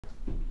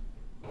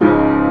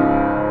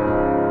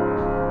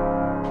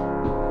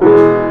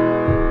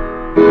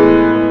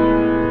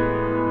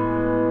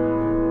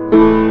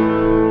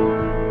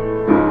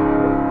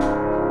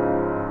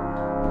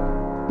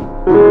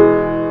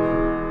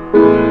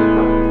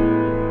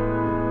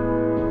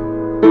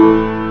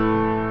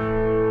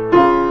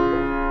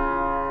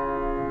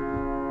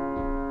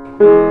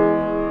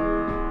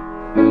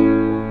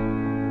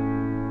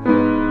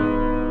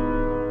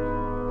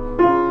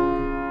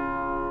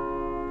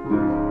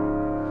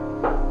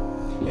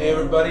Hey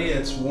everybody,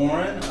 it's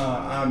Warren.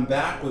 I'm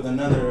back with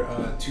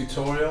another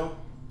tutorial.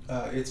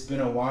 It's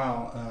been a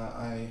while,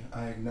 I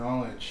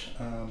acknowledge,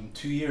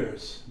 2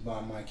 years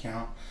by my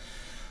count.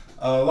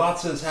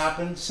 Lots has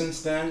happened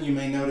since then. You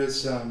may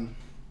notice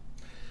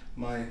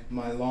my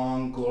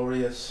long,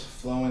 glorious,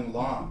 flowing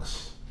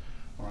locks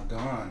are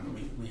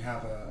gone. We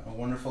have a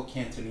wonderful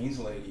Cantonese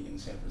lady in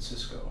San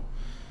Francisco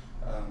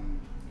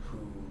who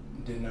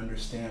didn't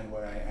understand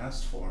what I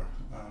asked for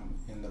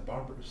in the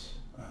barber's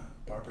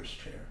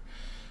chair.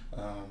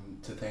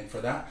 To thank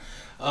for that.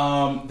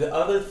 The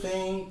other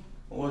thing,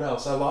 what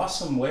else? I lost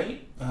some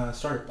weight.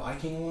 Started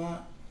biking a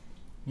lot.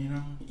 You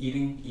know,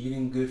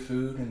 eating good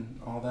food and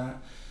all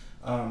that.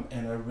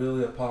 And I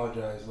really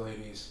apologize,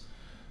 ladies,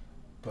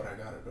 but I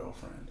got a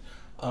girlfriend.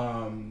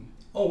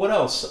 Oh, what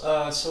else?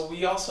 So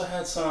we also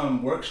had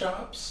some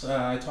workshops.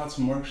 I taught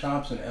some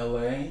workshops in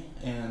LA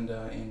and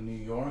in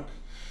New York.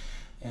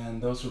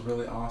 And those were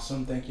really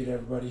awesome. Thank you to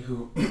everybody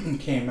who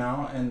came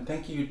out, and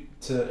thank you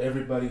to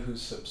everybody who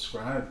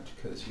subscribed,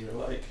 because you're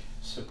like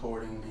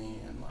supporting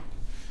me, and like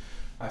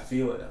I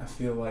feel it. I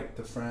feel like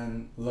the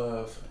friend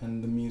love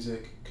and the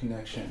music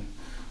connection.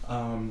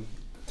 Thom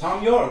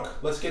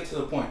Yorke, let's get to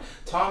the point.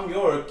 Thom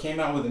Yorke came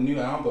out with a new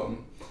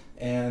album,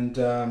 and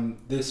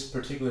this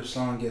particular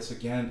song, Guess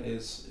Again,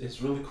 is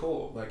really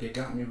cool. Like, it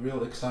got me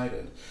real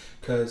excited,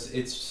 because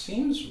it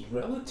seems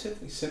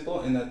relatively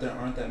simple in that there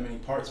aren't that many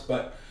parts,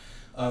 but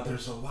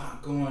there's a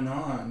lot going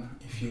on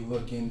if you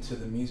look into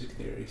the music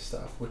theory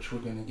stuff, which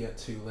we're going to get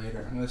to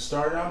later. I'm going to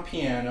start on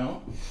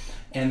piano,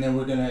 and then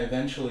we're going to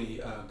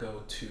eventually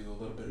go to a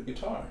little bit of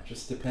guitar,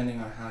 just depending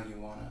on how you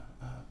want to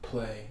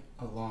play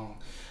along.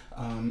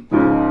 And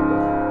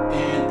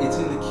it's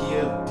in the key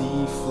of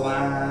D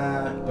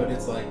flat, but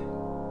it's like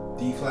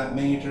D flat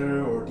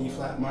major or D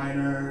flat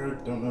minor.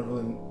 Don't know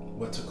really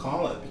what to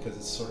call it, because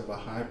it's sort of a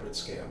hybrid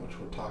scale, which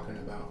we're talking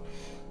about.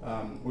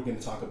 We're going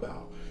to talk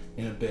about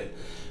in a bit.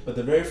 But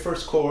the very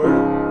first chord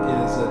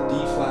is a D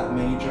flat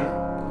major,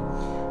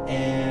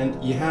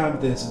 and you have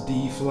this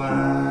D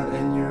flat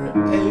and your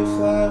A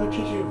flat, which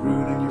is your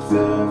root and your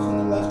fifth in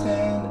the left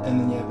hand, and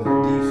then you have a D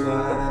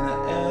flat and an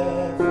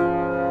F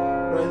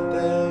right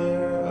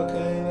there.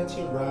 Okay, that's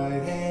your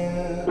right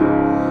hand.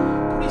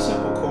 Pretty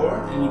simple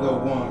chord, and you go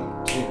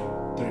 1, 2,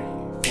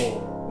 3, 4,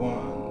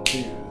 1,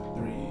 2,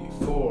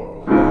 3,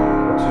 4, 1,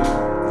 2,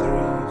 3,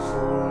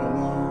 4,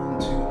 1,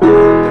 2, 3,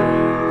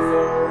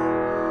 4.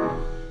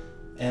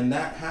 And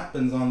that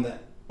happens on the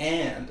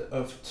and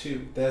of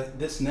 2.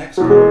 This next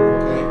chord,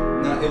 okay?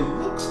 Now it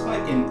looks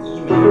like an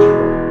E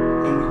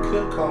major, and we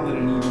could call it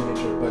an E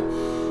major, but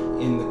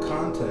in the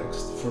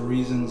context, for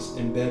reasons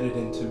embedded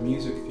into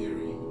music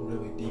theory,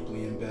 really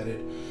deeply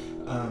embedded,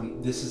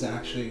 this is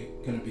actually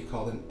going to be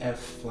called an F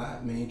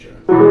flat major.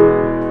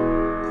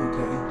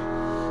 Okay?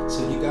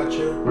 So you got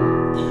your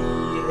E,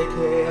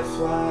 aka F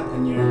flat,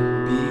 and your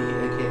B,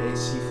 aka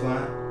C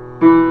flat,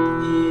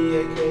 E,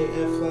 aka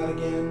F flat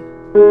again,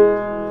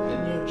 and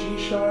your G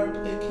sharp,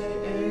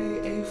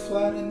 aka A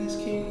flat in this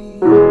key.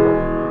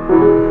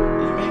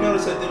 You may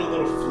notice I did a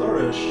little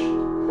flourish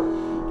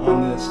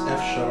on this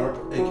F sharp,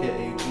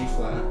 aka G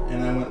flat,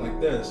 and I went like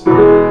this.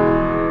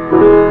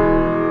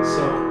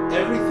 So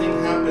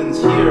everything happens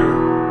here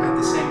at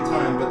the same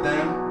time, but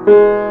then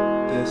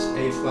this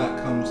A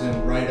flat comes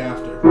in right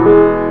after.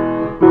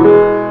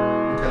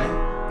 Okay?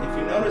 If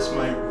you notice,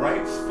 my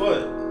right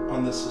foot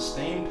on the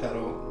sustain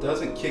pedal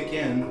doesn't kick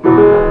in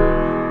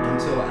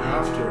until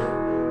after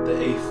the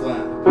A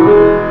flat,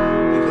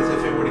 because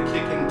if it were to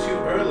kick in too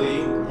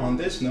early on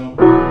this note,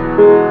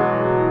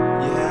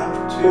 you have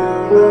 2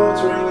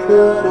 notes ringing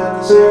out at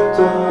the same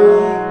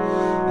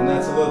time, and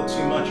that's a little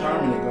too much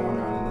harmony going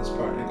on in this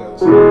part. It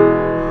goes,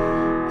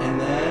 and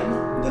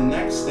then the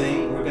next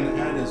thing we're going to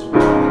add is 1, 2,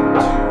 3,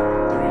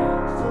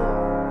 4,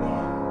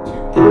 1, 2,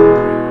 and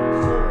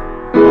 3,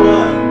 4,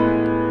 1.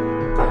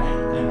 Okay,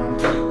 and on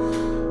beat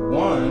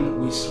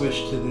 1, we switch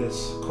to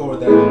this chord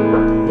that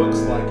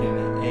looks like an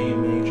A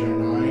major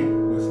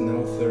 9 with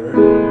no third.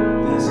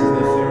 This is the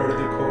third of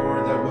the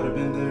chord that would have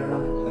been there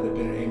had it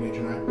been an A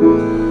major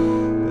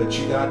 9. But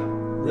you got,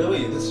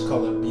 really, this is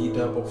called a B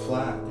double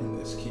flat in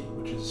this key,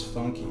 which is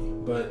funky.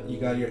 But you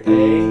got your A,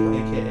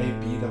 aka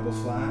B double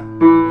flat.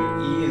 Your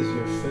E is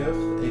your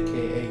fifth,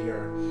 aka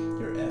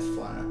your F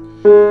flat.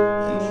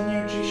 And then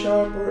your G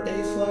sharp or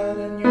A flat,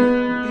 and your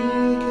B,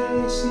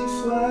 aka C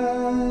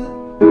flat.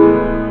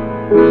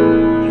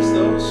 Just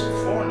those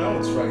 4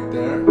 notes right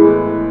there.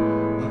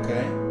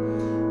 Okay,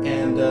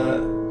 and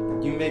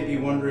you may be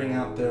wondering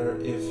out there,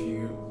 if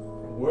you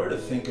were to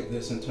think of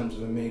this in terms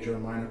of a major or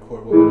minor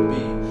chord, what would it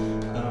be?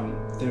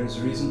 There's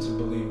reason to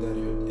believe that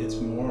it's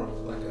more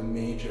like a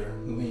major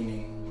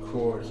leaning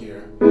chord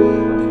here,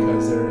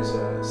 because there's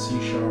a C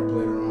sharp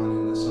later on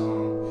in the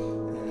song,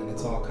 and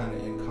it's all kind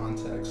of in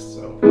context.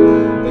 So,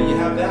 but you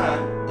have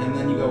that, and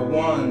then you go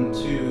 1,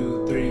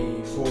 2,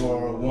 3,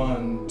 4,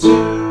 1, 2.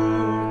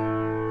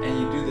 And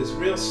you do this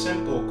real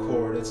simple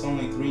chord. It's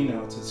only 3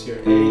 notes. It's your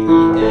A, E,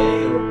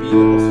 A, or B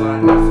double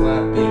flat, F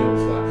flat, B double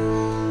flat.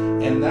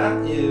 And that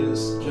that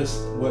is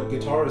just what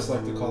guitarists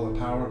like to call a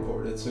power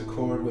chord. It's a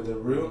chord with a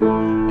root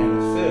and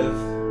a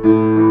fifth,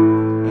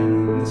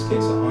 and in this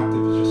case an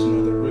octave is just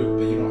another root,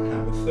 but you don't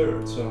have a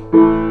third. So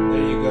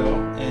there you go,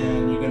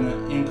 and you're gonna,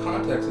 in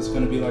context, it's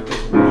gonna be like this: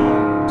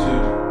 1,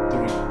 2,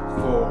 3,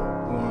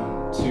 4,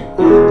 1, 2, and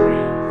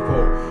 3,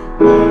 4,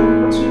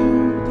 1,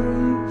 2,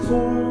 3,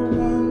 4,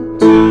 1, 2, 3.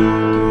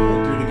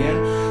 Do it again: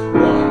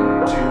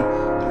 1,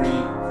 2, 3,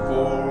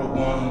 4,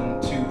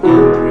 1, 2,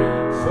 and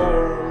 3,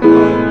 4,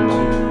 1,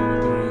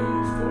 2,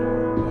 3,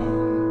 4,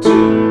 1, 2,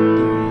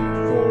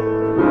 3,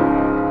 4,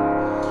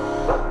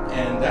 1.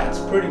 And that's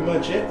pretty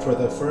much it for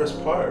the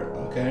first part,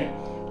 okay?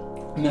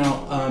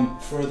 Now,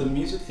 for the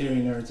music theory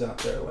nerds out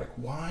there, like,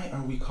 why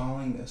are we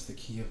calling this the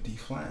key of D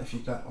flat if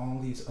you've got all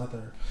these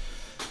other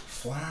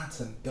flats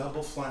and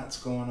double flats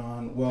going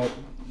on? Well,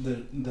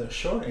 the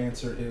short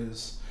answer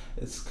is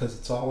it's because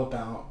it's all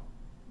about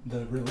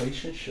the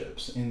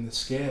relationships in the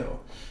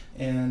scale.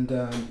 And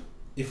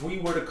if we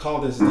were to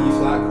call this D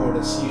flat chord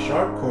a C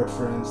sharp chord,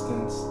 for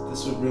instance,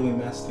 this would really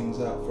mess things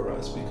up for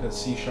us, because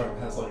C sharp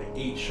has like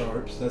 8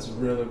 sharps. That's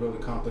really, really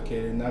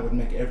complicated, and that would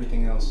make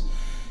everything else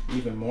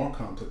even more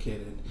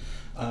complicated.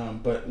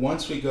 But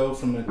once we go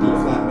from a D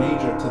flat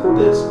major to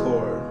this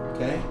chord,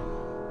 okay,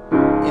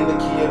 in the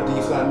key of D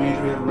flat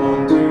major we have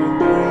 1, 2, 3.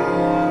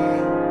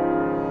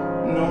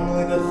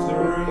 Normally the 3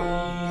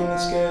 in the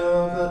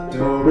scale of the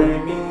do, re,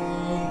 mi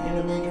in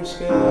a major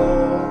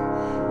scale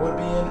would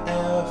be an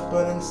F,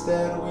 but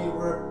instead we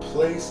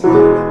replacing it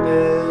with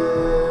this.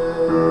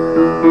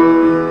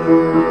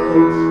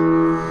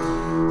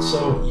 So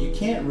you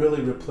can't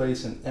really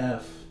replace an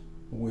F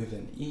with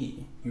an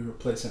E. You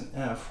replace an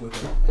F with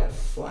an F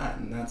flat,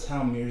 and that's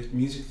how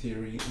music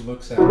theory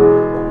looks at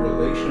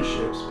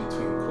relationships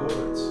between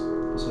chords.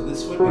 So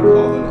this would be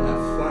called an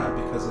F flat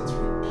because it's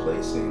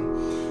replacing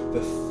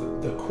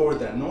the chord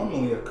that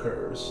normally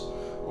occurs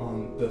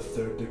on the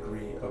 3rd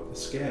degree of the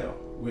scale,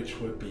 which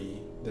would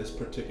be this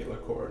particular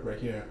chord right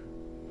here.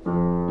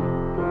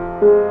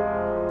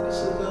 This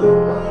is a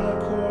minor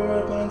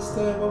chord, but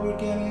instead what we're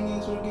getting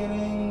is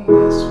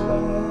this one.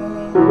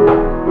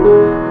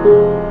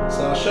 So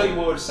I'll show you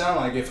what it would sound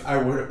like if I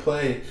were to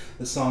play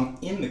the song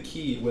in the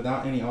key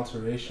without any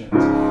alterations.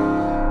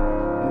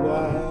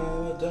 While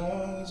the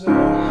dogs are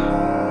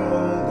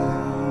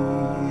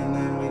howling, and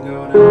then we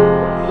go to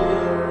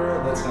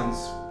here. That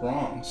sounds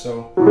wrong.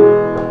 So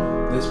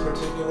this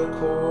particular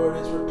chord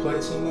is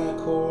replacing that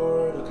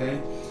chord,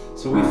 okay?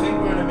 So we think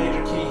we're in a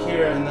major key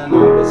here, and then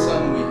all of a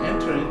sudden we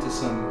enter into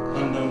some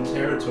unknown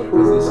territory,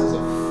 because this is a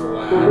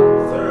flat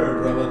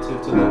 3rd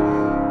relative to the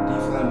D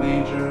flat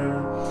major.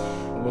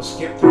 We'll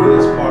skip through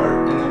this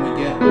part, and then we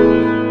get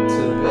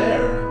to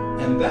there,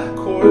 and that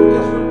chord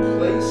is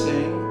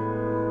replacing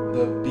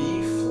the B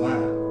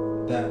flat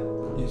that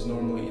is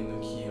normally in the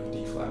key of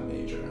D flat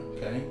major,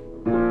 okay?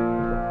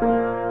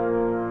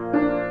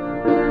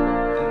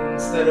 And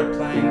instead of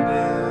playing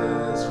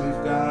this,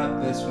 we've got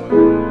this one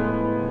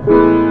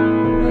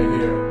right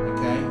here,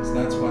 okay? So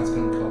that's why it's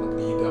going to be called a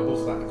B double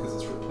flat, because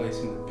it's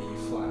replacing the B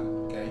flat,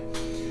 okay?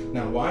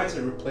 Now, why is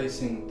it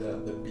replacing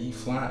the B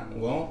flat?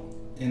 Well,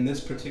 in this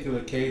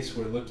particular case,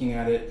 we're looking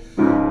at it,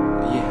 you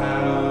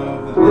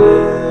have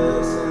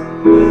this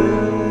and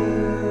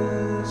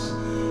this,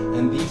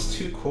 and these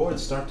 2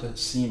 chords start to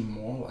seem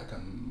more like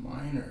a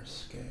minor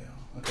scale.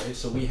 Okay,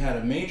 so we had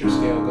a major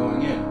scale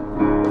going in,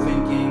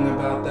 thinking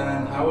about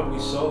that, and how would we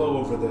solo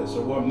over this,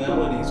 or what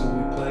melodies would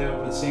we play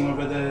over, sing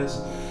over this,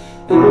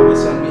 and all of a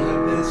sudden we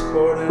have this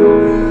chord and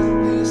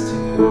these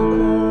 2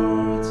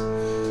 chords,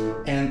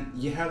 and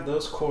you have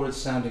those chords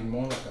sounding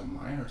more like a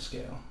minor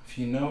scale. If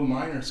you know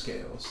minor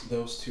scales,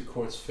 those 2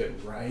 chords fit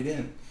right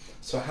in.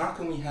 So how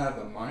can we have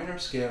a minor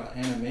scale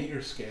and a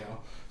major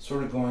scale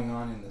sort of going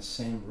on in the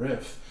same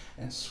riff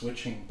and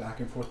switching back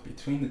and forth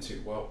between the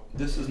 2? Well,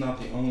 this is not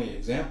the only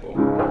example.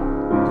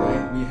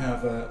 Okay, we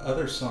have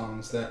other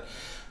songs that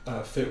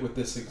fit with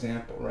this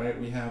example, right?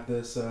 We have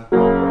this. That's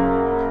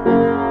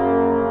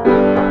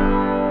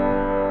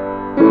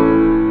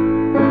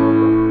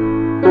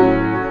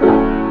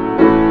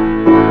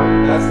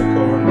the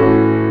chord.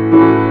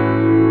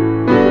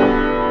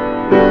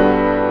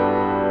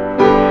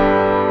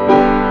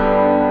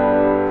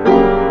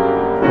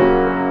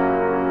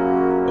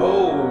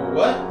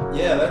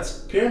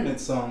 Pyramid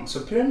Song.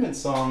 So Pyramid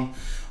Song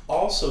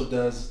also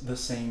does the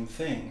same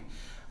thing,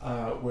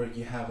 where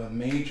you have a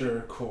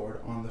major chord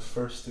on the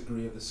 1st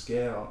degree of the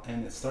scale,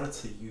 and it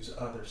starts to use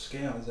other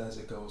scales as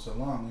it goes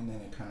along, and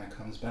then it kind of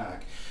comes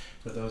back.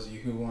 For those of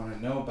you who want to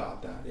know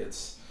about that,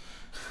 it's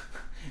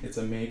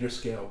a major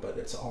scale, but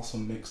it's also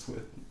mixed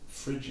with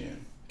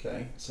Phrygian.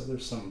 Okay, so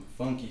there's some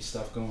funky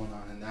stuff going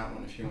on in that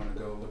one if you want to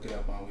go look it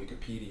up on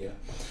Wikipedia.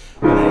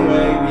 But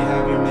anyway, we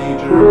have your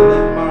major and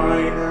then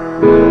minor,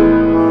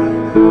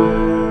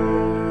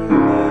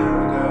 there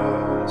we go.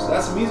 So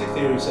that's the music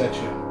theory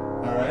section,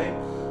 all right?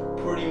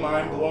 Pretty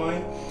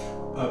mind-blowing,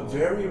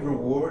 very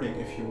rewarding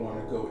if you want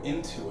to go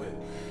into it.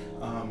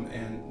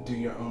 and do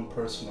your own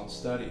personal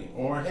study.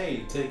 Or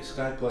hey, take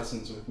Skype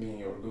lessons with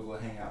me or Google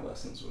Hangout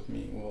lessons with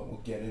me. We'll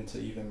get into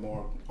even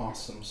more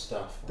awesome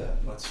stuff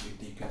that lets you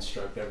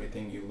deconstruct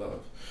everything you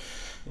love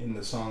in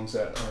the songs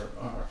that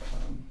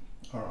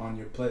are on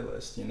your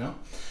playlist, you know?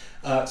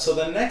 So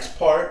the next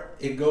part,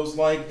 it goes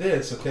like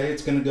this, okay?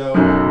 It's gonna go...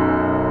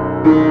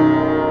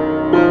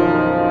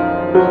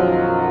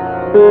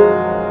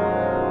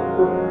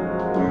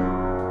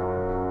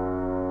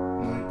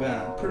 like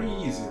that. Pretty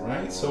easy,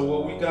 right? So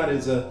what we got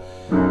is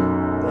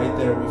right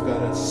there we've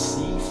got a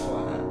C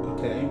flat,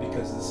 okay?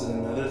 Because this is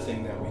another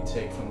thing that we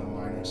take from the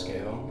minor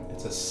scale.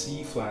 It's a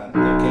C flat,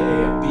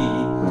 aka a B,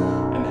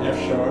 an F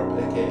sharp,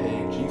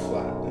 aka a G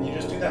flat. And you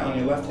just do that on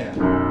your left hand.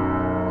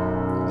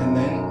 And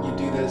then you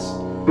do this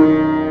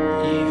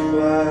E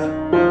flat,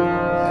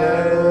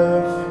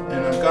 F,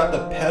 and I've got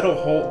the pedal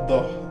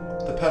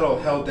the pedal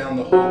held down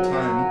the whole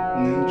time.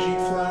 And then G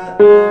flat,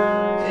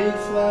 A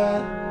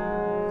flat,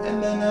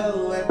 and then I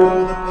let go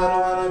of the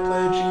pedal and I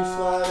play G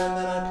flat, and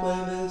then I play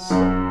this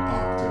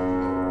octave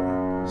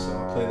lower. So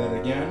I'll play that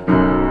again.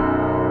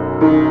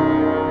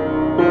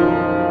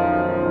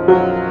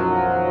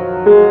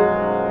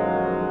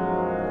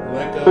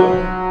 Let go,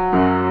 and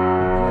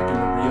I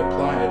can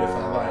reapply it if I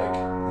like,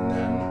 and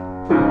then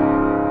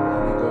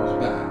it goes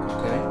back,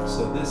 okay?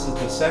 So this is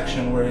the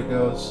section where it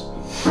goes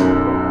 1,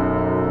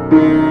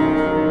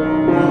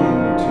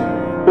 2,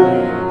 3,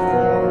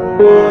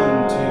 4,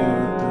 1, 2,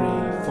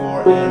 3,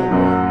 4, and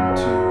 1,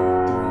 2,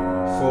 3,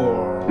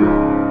 4.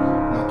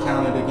 Now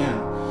count it again.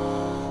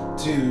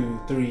 2,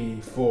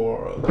 3,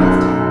 4,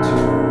 left hand, 2,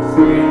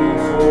 3,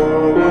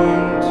 4,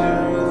 1, 2,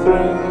 3,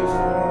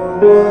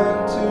 4, 1,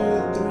 2,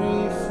 3,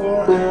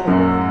 4, and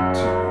 1,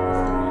 2,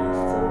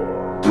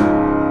 3, 4.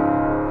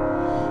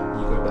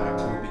 You go back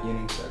to the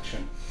beginning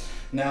section.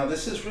 Now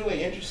this is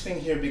really interesting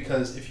here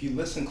because if you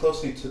listen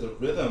closely to the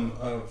rhythm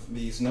of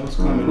these notes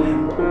coming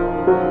in,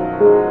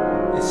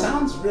 it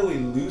sounds really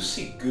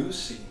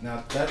loosey-goosey.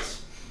 Now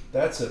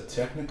that's a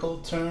technical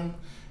term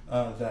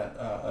that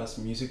us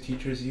music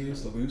teachers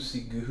use,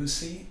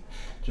 loosey-goosey.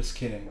 Just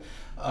kidding.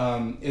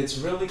 It's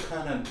really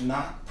kind of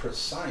not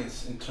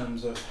precise in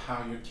terms of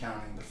how you're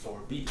counting the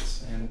 4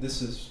 beats. And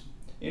this is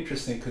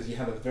interesting because you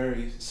have a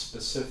very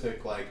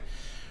specific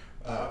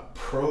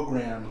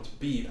programmed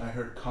beat. I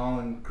heard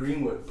Colin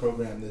Greenwood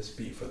program this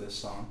beat for this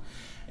song.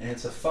 And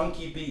it's a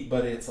funky beat,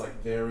 but it's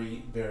like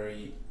very,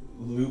 very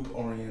loop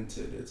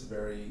oriented. It's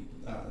very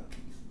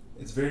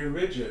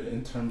rigid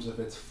in terms of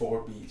its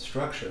 4-beat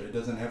structure. It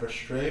doesn't ever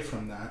stray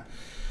from that.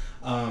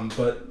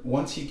 But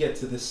once you get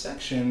to this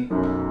section,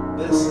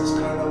 this is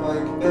kind of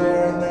like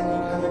there, and then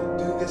you kind of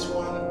do this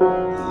one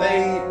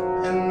late,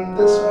 and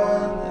this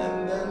one,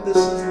 and then this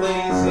is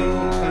lazy.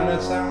 It kind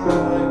of sounds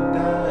like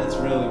that. It's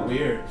really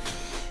weird.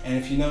 And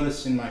if you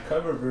notice in my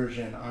cover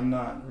version, I'm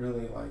not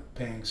really like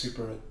paying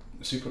super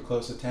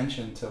close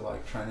attention to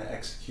like trying to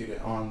execute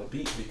it on the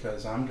beat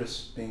because I'm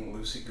just being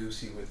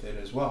loosey-goosey with it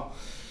as well.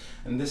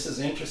 And this is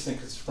interesting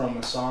because from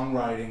a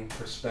songwriting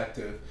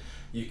perspective,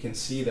 you can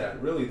see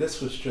that really this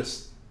was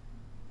just,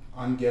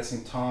 I'm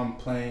guessing, Thom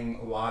playing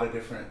a lot of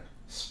different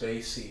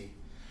spacey,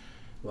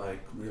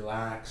 like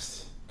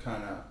relaxed,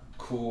 kind of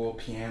cool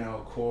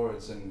piano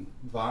chords and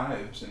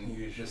vibes, and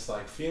he was just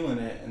like feeling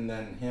it, and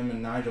then him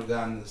and Nigel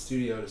got in the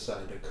studio,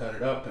 decided to cut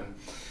it up,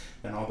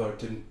 and although it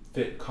didn't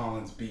fit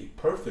Colin's beat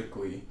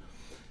perfectly,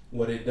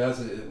 what it does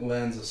is it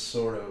lends a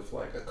sort of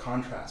like a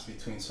contrast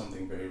between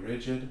something very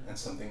rigid and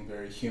something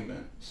very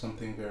human,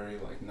 something very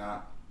like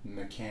not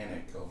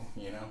mechanical,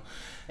 you know?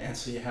 And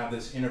so you have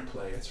this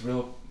interplay. It's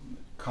real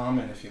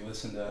common if you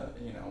listen to,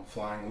 you know,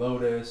 Flying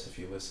Lotus, if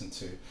you listen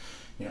to,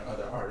 you know,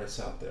 other artists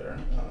out there.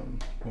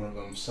 One of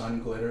them,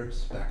 Sun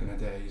Glitters. Back in the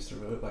day, I used to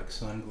really like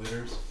Sun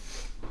Glitters.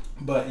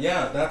 But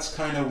yeah, that's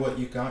kind of what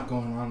you got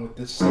going on with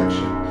this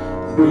section.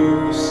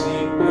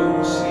 Lucy,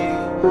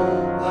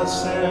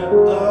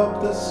 ascend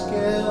up the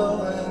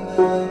scale, and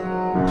then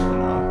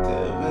an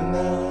octave, and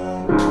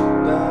then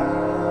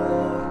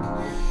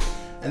back.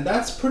 And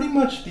that's pretty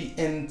much the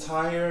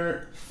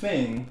entire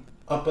thing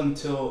up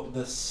until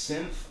the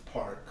synth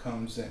part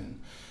comes in.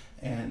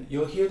 And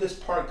you'll hear this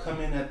part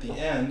come in at the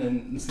end,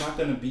 and it's not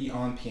going to be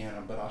on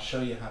piano, but I'll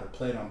show you how to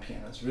play it on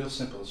piano. It's real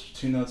simple. It's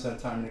 2 notes at a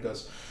time, and it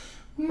goes...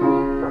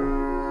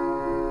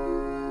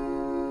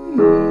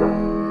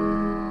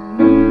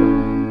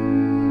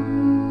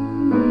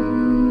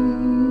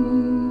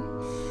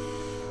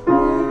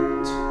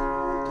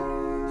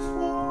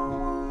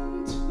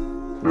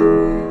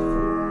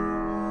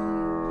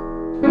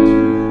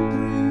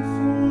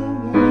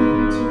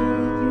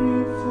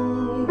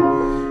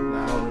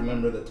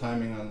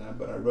 timing on that,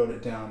 but I wrote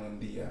it down in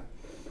the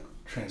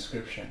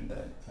transcription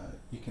that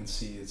you can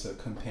see it's a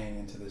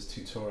companion to this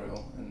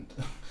tutorial, and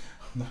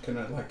I'm not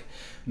gonna like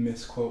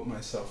misquote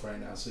myself right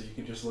now, so you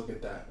can just look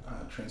at that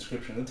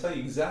transcription. It'll tell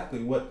you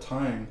exactly what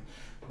time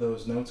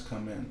those notes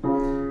come in.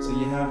 So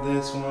you have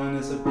this one,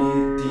 it's a B,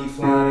 D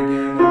flat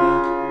again, and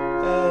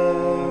a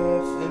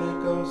F, and it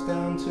goes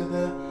down to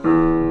the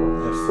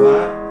F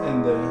flat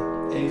and the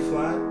A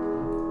flat,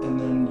 and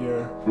then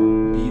your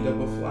B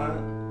double flat,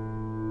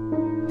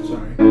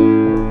 sorry,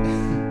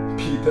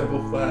 B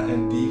double flat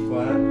and D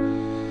flat,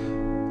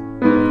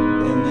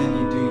 and then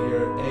you do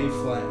your A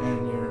flat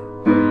and your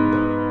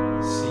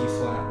C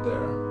flat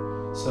there.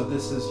 So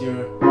this is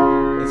your,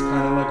 it's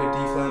kind of like a D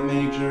flat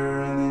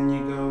major, and then you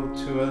go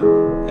to a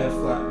F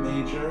flat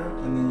major,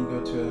 and then you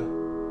go to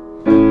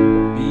a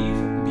B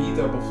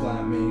double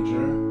flat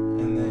major,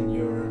 and then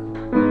your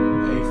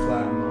A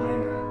flat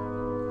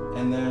minor.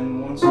 And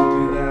then once you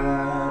do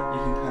that, you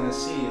can kind of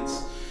see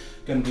it's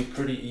going to be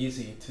pretty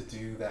easy to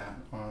do that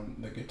on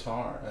the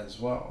guitar as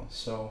well.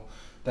 So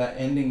that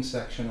ending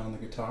section on the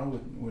guitar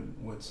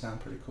would sound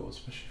pretty cool,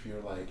 especially if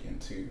you're like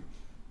into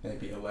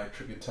maybe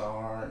electric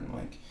guitar and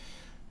like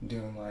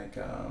doing like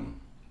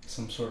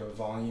some sort of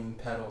volume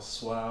pedal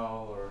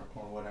swell or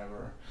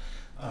whatever.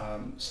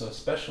 So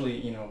especially,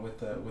 you know, with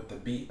the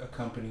beat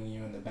accompanying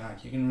you in the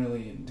back, you can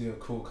really do a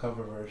cool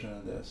cover version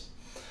of this.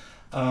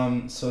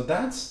 So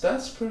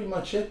that's pretty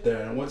much it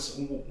there. And what's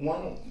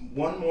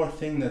one more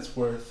thing that's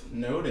worth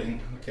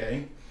noting,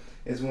 okay,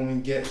 is when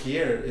we get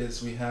here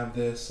is we have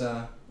this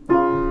major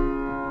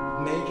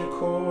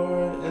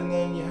chord, and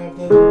then you have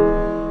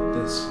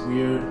this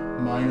weird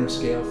minor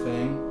scale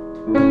thing,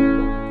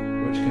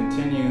 which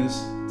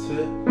continues to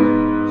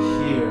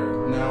here.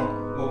 Now,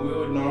 what we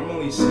would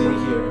normally see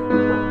here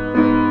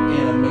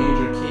in a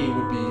major key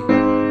would be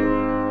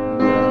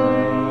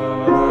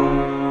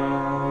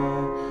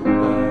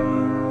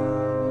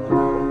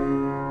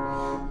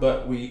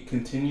but we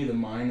continue the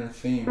minor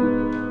theme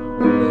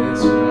with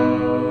this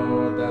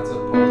note. That's a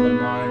part of the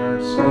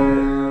minor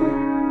scale.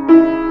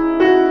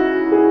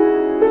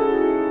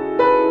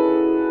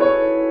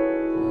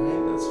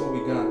 Alright, that's what we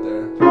got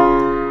there.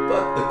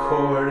 But the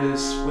chord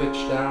is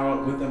switched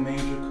out with a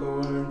major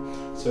chord.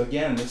 So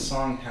again, this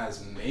song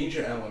has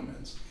major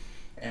elements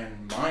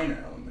and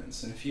minor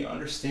elements. And if you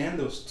understand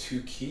those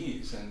two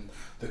keys and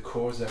the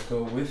chords that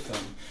go with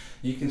them,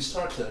 you can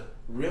start to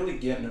really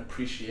get an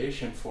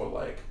appreciation for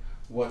like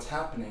what's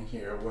happening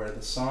here, where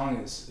the song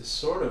is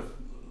sort of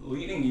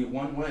leading you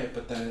one way,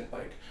 but then it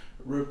like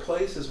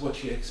replaces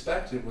what you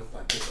expected with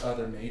like this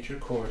other major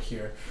chord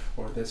here,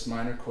 or this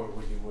minor chord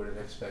where you would have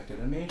expected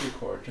a major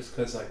chord, just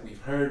because like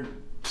we've heard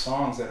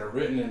songs that are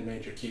written in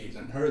major keys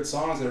and heard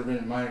songs that are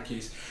written in minor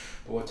keys,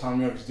 but what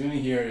Thom Yorke is doing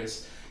here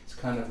is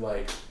kind of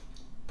like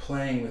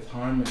playing with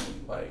harmony,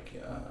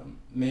 like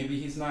maybe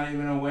he's not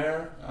even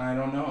aware, I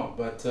don't know,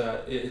 but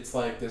it's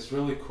like this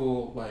really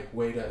cool like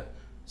way to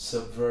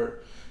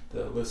subvert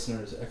the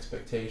listener's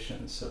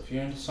expectations. So if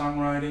you're into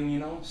songwriting, you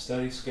know,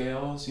 study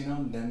scales, you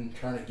know, then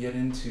try to get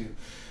into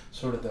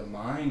sort of the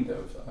mind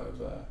of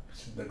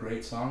the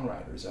great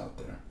songwriters out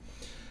there.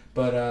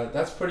 But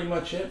that's pretty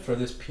much it for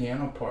this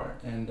piano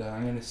part, and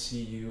I'm going to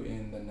see you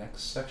in the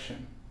next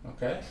section,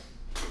 okay?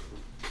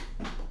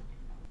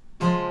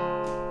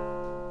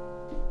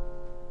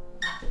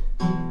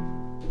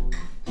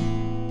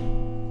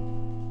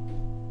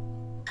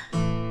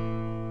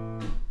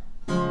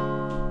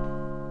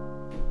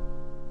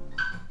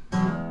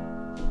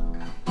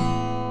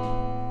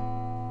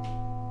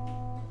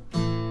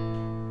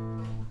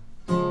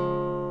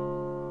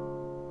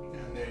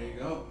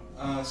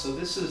 So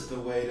this is the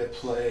way to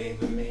play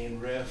the main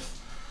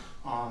riff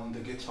on the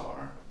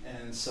guitar.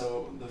 And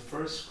so the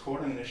first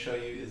chord I'm going to show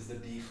you is the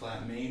D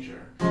flat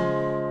major.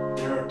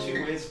 There are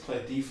two ways to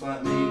play D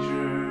flat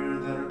major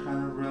that are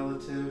kind of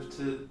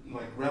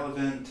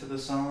relevant to the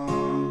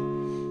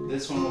song.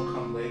 This one will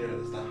come later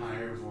as the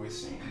higher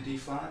voicing in D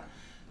flat,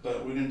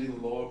 but we're going to do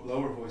the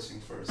lower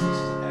voicing first. This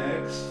is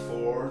X,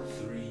 4,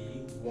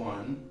 3,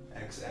 1,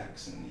 X,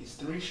 X. And these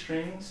three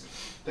strings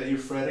that you're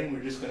fretting,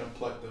 we're just going to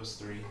pluck those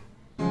three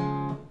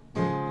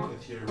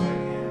with your right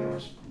hand or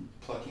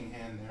plucking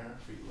hand there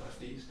for you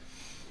lefties,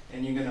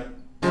 and you're gonna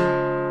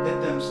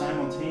hit them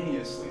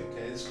simultaneously.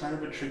 Okay, it's kind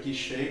of a tricky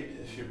shape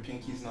if your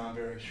pinky's not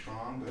very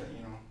strong, but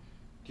you know,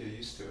 get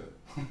used to it.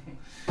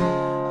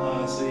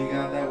 So you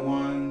got that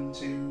 1,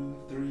 2,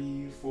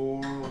 3,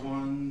 4,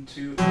 1,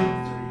 2,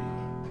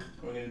 and 3.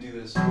 We're gonna do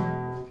this.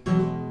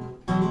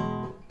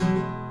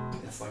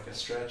 It's like a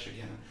stretch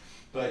again,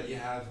 but you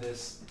have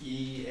this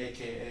E,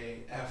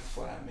 aka F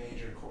flat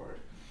major chord.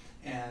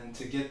 And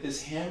to get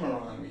this hammer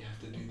on, we have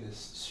to do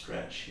this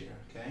stretch here,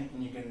 okay?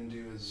 And you're going to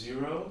do a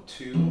 0,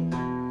 2, 4,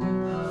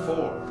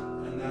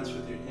 and that's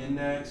with your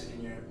index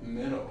and your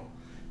middle.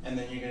 And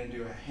then you're going to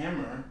do a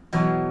hammer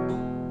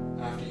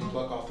after you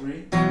pluck all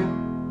three.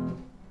 And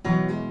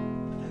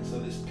so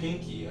this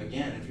pinky,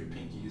 again, if your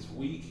pinky is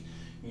weak,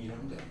 you know,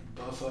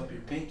 buff up your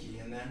pinky,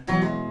 and then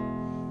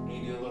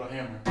you do a little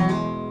hammer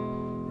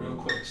real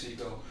quick. So you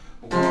go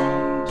 1, 2,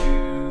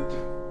 3.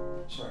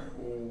 Sorry,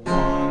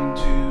 1,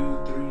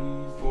 2, 3,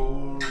 4,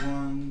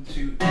 1,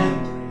 2,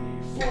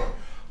 and 3, 4,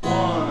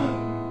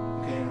 1.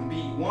 Okay, on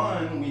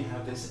B1 we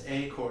have this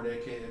A chord,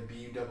 aka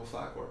B double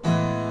flat chord.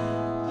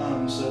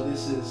 So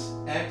this is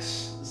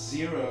X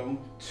 0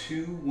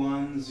 2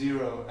 1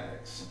 0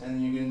 X,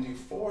 and you're gonna do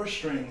 4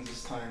 strings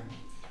this time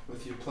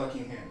with your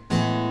plucking hand.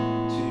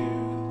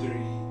 2, 3,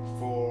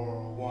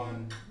 4,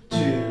 1, 2,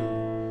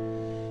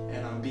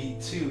 and on B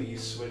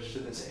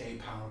switch to this A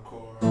power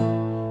chord,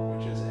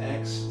 which is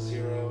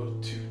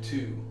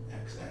X022,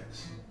 XX.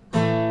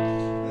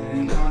 And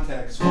in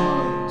context,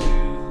 1, 2,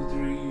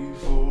 3,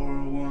 4,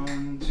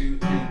 1, 2,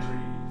 and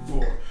 3,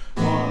 4.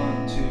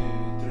 1, 2,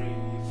 3,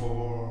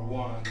 4,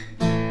 1, 2,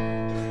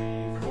 3,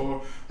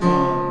 4.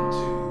 1,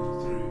 2,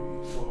 3,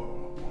 4,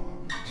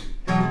 1, 2,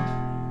 3,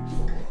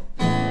 4.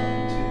 1,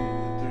 2,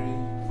 3,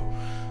 4.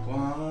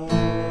 While the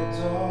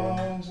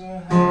dogs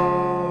are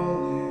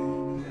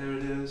howling. There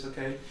it is,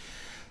 okay?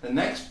 The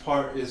next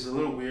part is a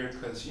little weird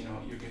because, you know,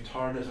 your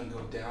guitar doesn't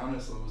go down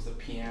as low as the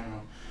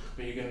piano.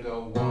 But you're going to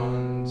go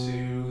 1,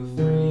 2,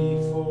 3,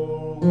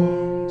 4,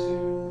 1,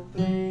 2,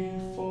 3,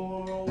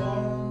 4,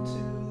 1, 2,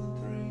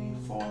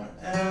 3, 4,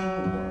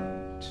 and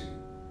 1, 2,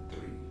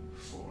 3,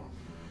 4.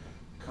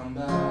 Come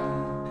back.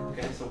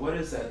 Okay, so what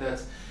is that?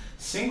 That's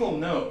single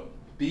note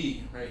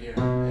B right here,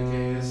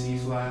 aka a C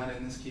flat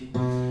in this key.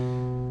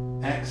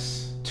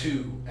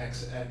 X2,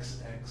 X,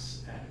 X,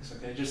 X, X.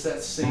 Okay, just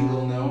that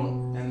single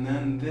note, and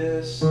then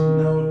this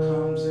note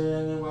comes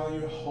in while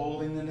you're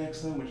holding the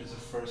next note, which is a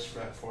 1st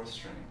fret 4th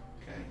string.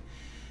 Okay,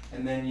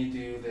 and then you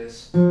do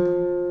this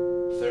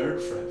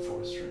 3rd fret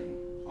 4th string,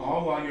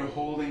 all while you're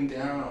holding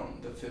down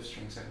the 5th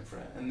string 2nd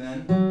fret, and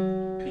then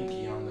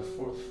pinky on the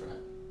 4th fret,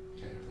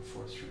 okay, the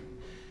 4th string.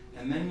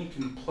 And then you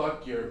can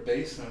pluck your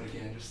bass note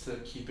again just to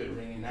keep it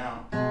ringing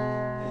out,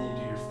 and you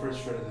do your 1st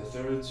fret of the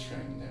 3rd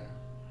string there.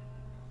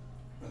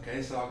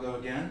 Okay, so I'll go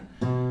again.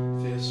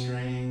 5th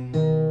string,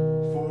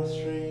 4th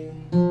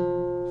string,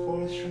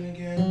 4th string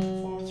again,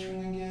 4th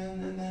string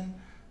again, and then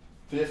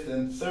 5th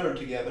and 3rd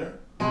together.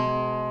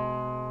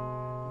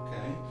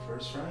 Okay,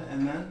 1st fret,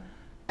 and then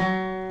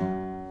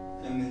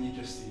you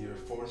just do your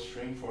 4th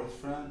string, 4th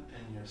fret,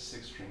 and your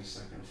 6th string,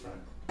 2nd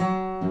fret.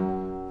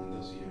 And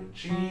those are your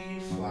G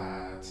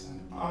flats and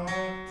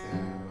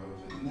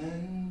octave, and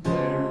then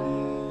there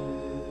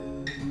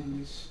it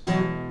is.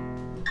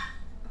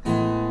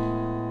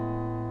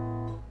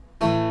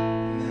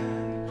 And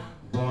then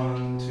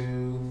 1, 2,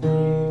 3,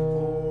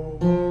 4,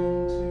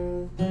 1,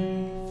 2,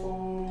 3, 4,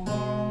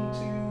 1,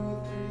 2,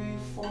 3,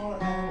 4,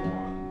 and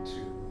 1, 2,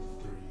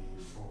 3,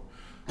 4,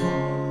 1.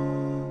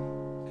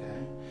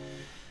 Okay.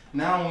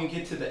 Now when we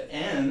get to the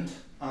end,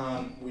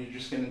 we're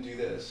just going to do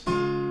this.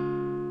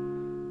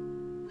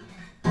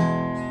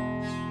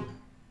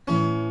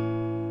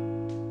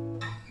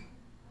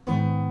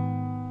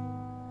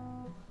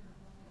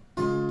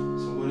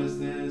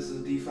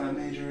 D5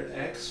 major,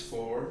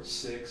 X4,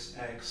 6,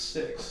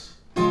 X6.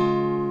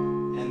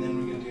 And then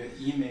we're going to do an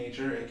E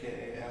major,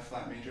 aka F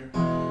flat major,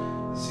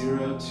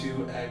 0,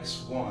 2,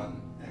 X1,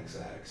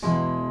 XX.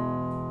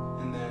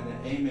 And then an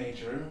A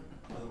major,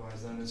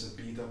 otherwise known as a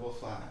B double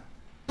flat,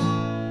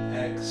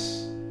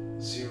 X,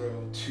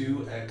 0,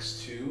 2,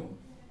 X2.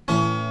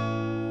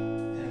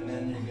 And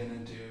then you're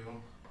going to do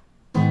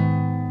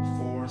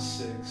 4,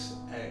 6,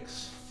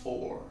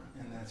 X4.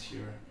 And that's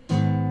your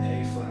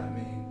A flat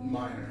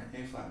minor,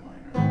 A flat minor.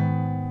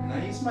 And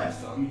I use my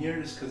thumb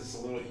here just because it's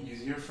a little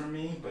easier for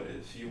me, but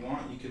if you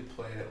want, you could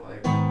play it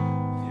like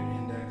with your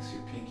index,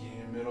 your pinky, and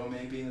your middle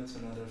maybe. That's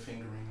another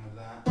fingering of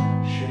that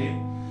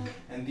shape.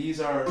 And these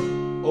are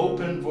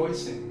open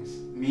voicings,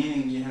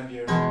 meaning you have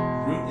your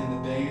root in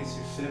the bass,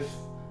 your 5th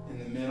in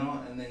the middle,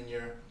 and then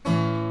your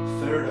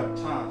 3rd up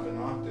top, an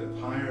octave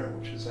higher,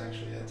 which is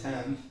actually a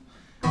 10th.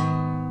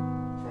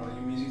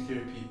 Music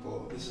theory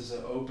people, this is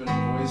an open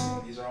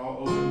voicing. These are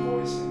all open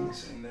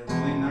voicings, and they're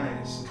really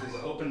nice because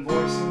the open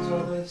voicings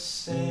are the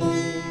same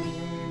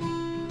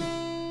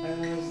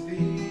as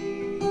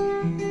these.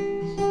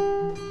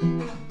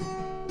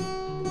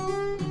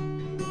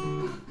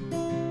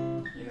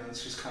 You know,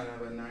 it's just kind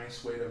of a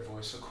nice way to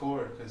voice a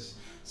chord because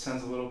it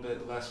sounds a little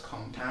bit less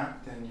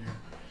compact than your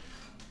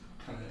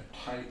kind of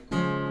tight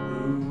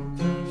root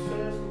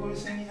 5th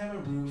voicing. You have a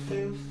root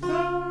 5th,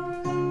 3rd.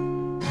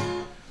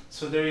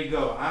 So there you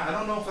go. I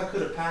don't know if I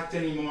could have packed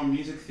any more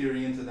music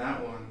theory into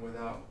that one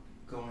without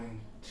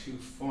going too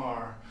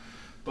far.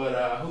 But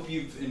I hope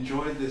you've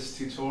enjoyed this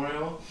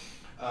tutorial.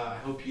 I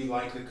hope you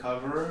like the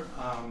cover.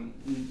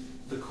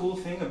 The cool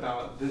thing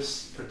about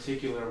this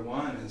particular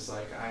one is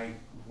like I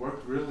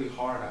worked really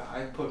hard.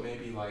 I put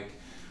maybe like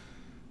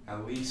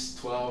at least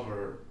 12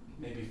 or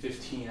maybe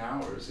 15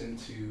 hours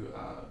into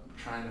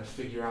trying to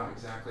figure out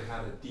exactly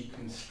how to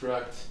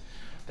deconstruct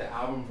the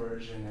album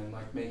version and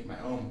like make my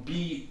own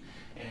beat.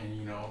 And,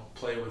 you know,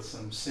 play with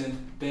some synth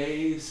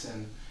bass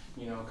and,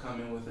 you know,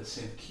 come in with a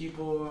synth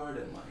keyboard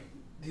and like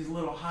these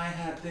little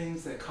hi-hat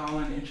things that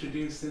Colin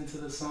introduced into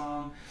the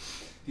song.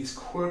 These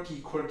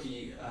quirky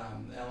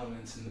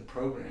elements in the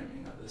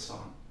programming of the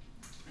song.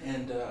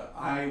 And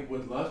I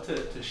would love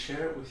to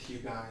share it with you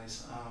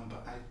guys,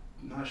 but I'm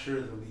not sure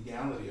the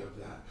legality of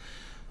that.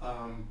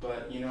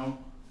 But, you know,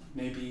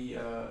 maybe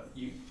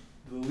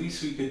the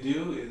least we could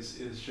do is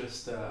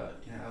just you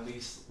know, at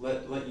least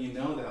let you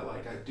know that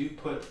like I do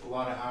put a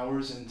lot of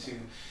hours into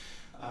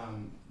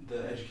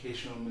the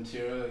educational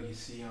material you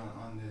see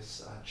on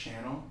this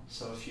channel.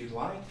 So if you'd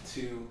like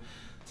to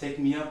take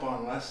me up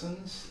on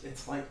lessons,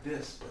 it's like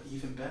this, but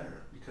even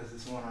better. because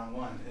it's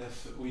one-on-one.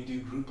 If we do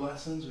group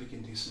lessons, we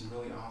can do some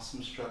really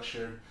awesome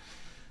structured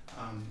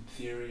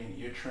theory and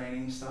ear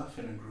training stuff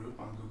in a group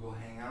on Google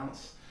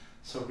Hangouts.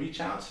 So reach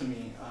out to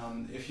me.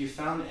 If you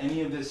found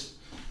any of this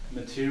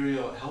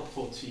material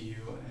helpful to you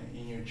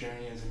in your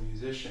journey as a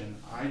musician,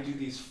 I do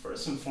these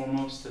first and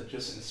foremost to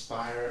just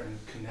inspire and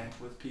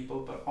connect with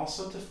people, but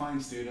also to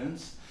find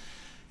students.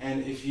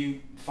 And if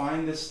you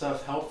find this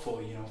stuff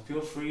helpful,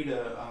 feel free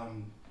to,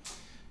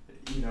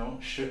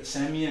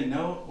 send me a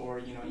note,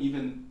 or,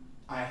 even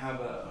I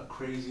have a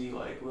crazy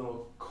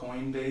little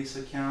Coinbase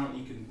account.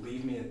 You can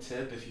leave me a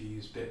tip if you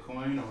use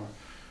Bitcoin,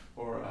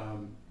 or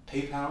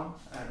PayPal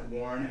at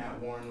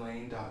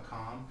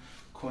warren@warrenlane.com.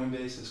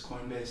 Coinbase is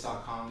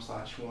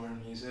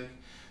coinbase.com/WARRENMUSIC.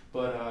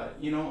 But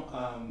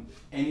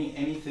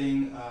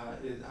anything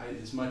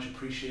is much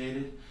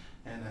appreciated,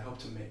 and I hope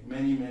to make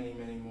many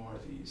more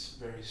of these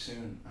very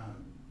soon,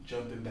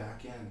 jumping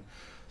back in.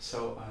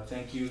 So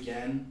thank you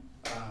again,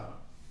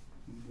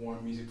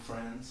 Warren Music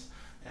friends,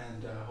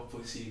 and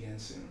hopefully see you again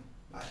soon.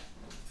 Bye.